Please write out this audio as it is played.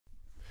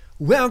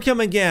Welcome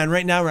again.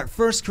 Right now we're at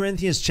 1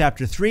 Corinthians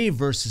chapter 3,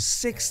 verses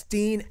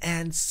 16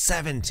 and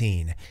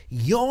 17.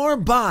 Your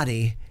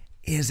body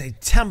is a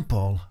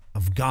temple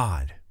of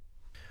God.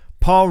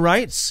 Paul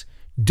writes,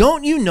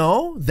 "Don't you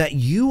know that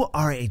you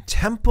are a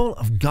temple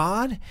of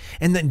God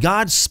and that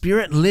God's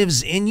Spirit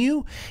lives in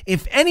you?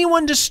 If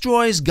anyone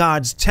destroys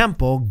God's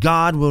temple,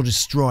 God will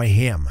destroy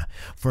him.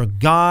 For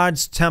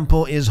God's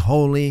temple is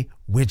holy,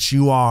 which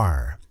you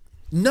are."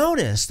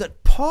 Notice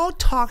that Paul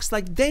talks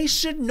like they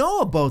should know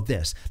about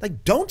this.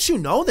 Like, don't you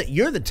know that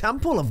you're the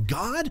temple of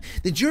God?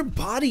 That your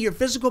body, your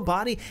physical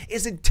body,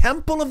 is a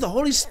temple of the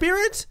Holy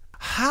Spirit?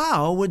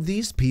 How would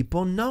these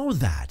people know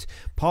that?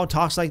 Paul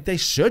talks like they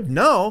should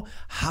know.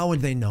 How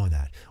would they know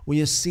that? Well,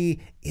 you see,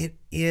 it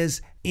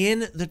is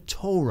in the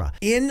Torah.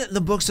 In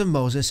the books of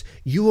Moses,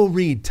 you will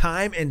read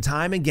time and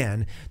time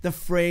again the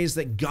phrase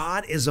that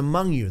God is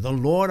among you. The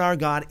Lord our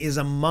God is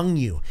among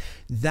you.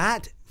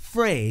 That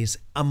phrase,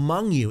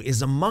 among you,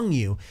 is among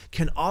you,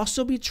 can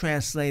also be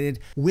translated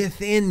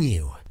within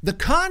you. The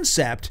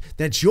concept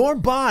that your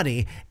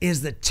body is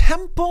the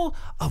temple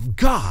of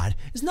God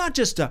is not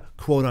just a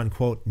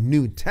quote-unquote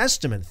New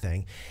Testament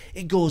thing.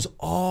 It goes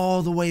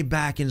all the way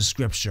back in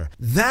Scripture.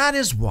 That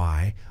is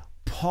why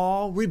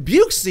Paul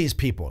rebukes these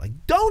people.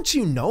 Like, don't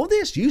you know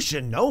this? You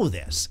should know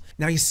this.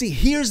 Now, you see,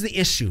 here's the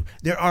issue.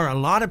 There are a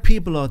lot of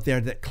people out there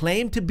that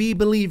claim to be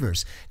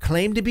believers,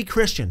 claim to be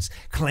Christians,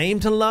 claim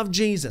to love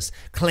Jesus,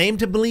 claim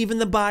to believe in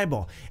the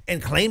Bible,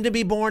 and claim to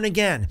be born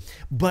again.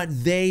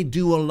 But they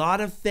do a lot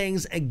of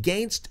things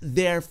against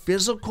their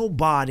physical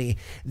body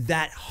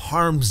that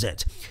harms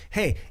it.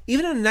 Hey,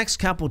 even in the next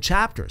couple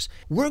chapters,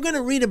 we're going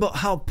to read about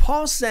how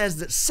Paul says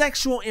that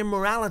sexual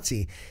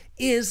immorality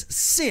is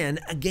sin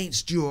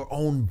against your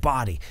own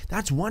body.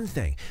 That's one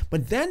thing.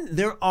 But then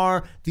there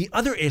are the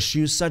other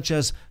issues such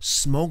as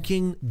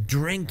smoking,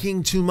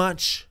 drinking too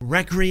much,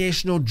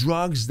 recreational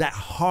drugs that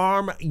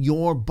harm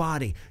your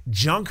body,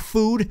 junk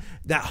food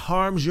that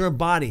harms your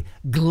body,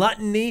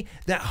 gluttony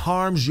that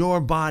harms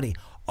your body.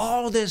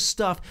 All this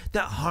stuff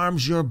that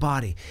harms your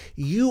body.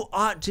 You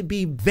ought to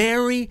be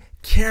very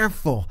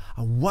careful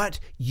on what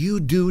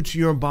you do to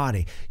your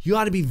body. You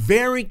ought to be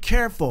very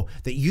careful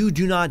that you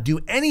do not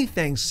do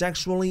anything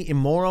sexually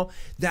immoral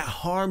that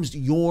harms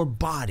your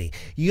body.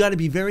 You ought to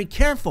be very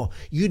careful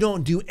you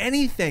don't do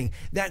anything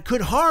that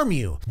could harm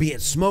you, be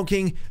it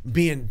smoking,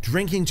 be it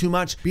drinking too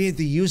much, be it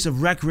the use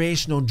of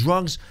recreational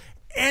drugs,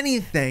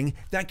 anything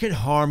that could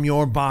harm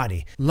your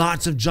body.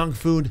 Lots of junk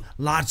food,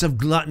 lots of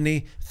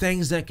gluttony,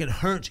 things that can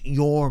hurt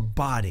your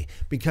body.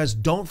 Because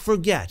don't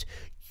forget,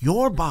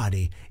 your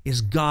body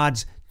is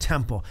God's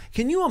temple.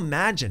 Can you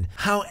imagine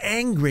how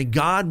angry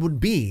God would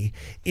be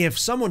if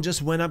someone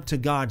just went up to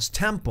God's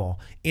temple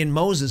in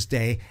Moses'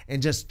 day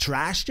and just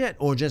trashed it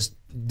or just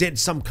did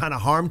some kind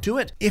of harm to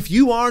it? If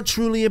you are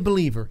truly a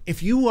believer,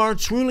 if you are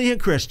truly a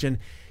Christian,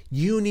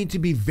 you need to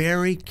be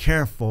very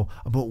careful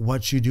about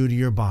what you do to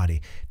your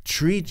body.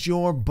 Treat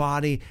your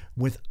body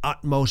with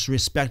utmost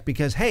respect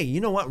because, hey, you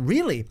know what?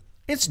 Really,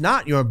 it's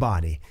not your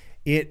body.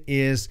 It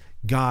is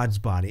God's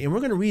body. And we're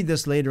going to read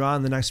this later on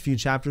in the next few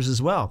chapters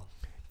as well.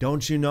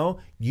 Don't you know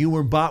you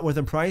were bought with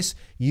a price?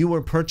 You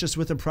were purchased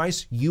with a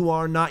price. You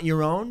are not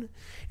your own.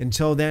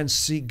 Until then,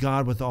 seek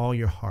God with all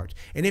your heart.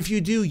 And if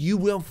you do, you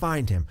will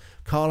find him.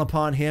 Call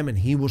upon him and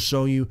he will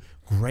show you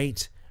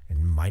great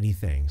and mighty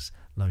things.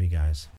 Love you guys.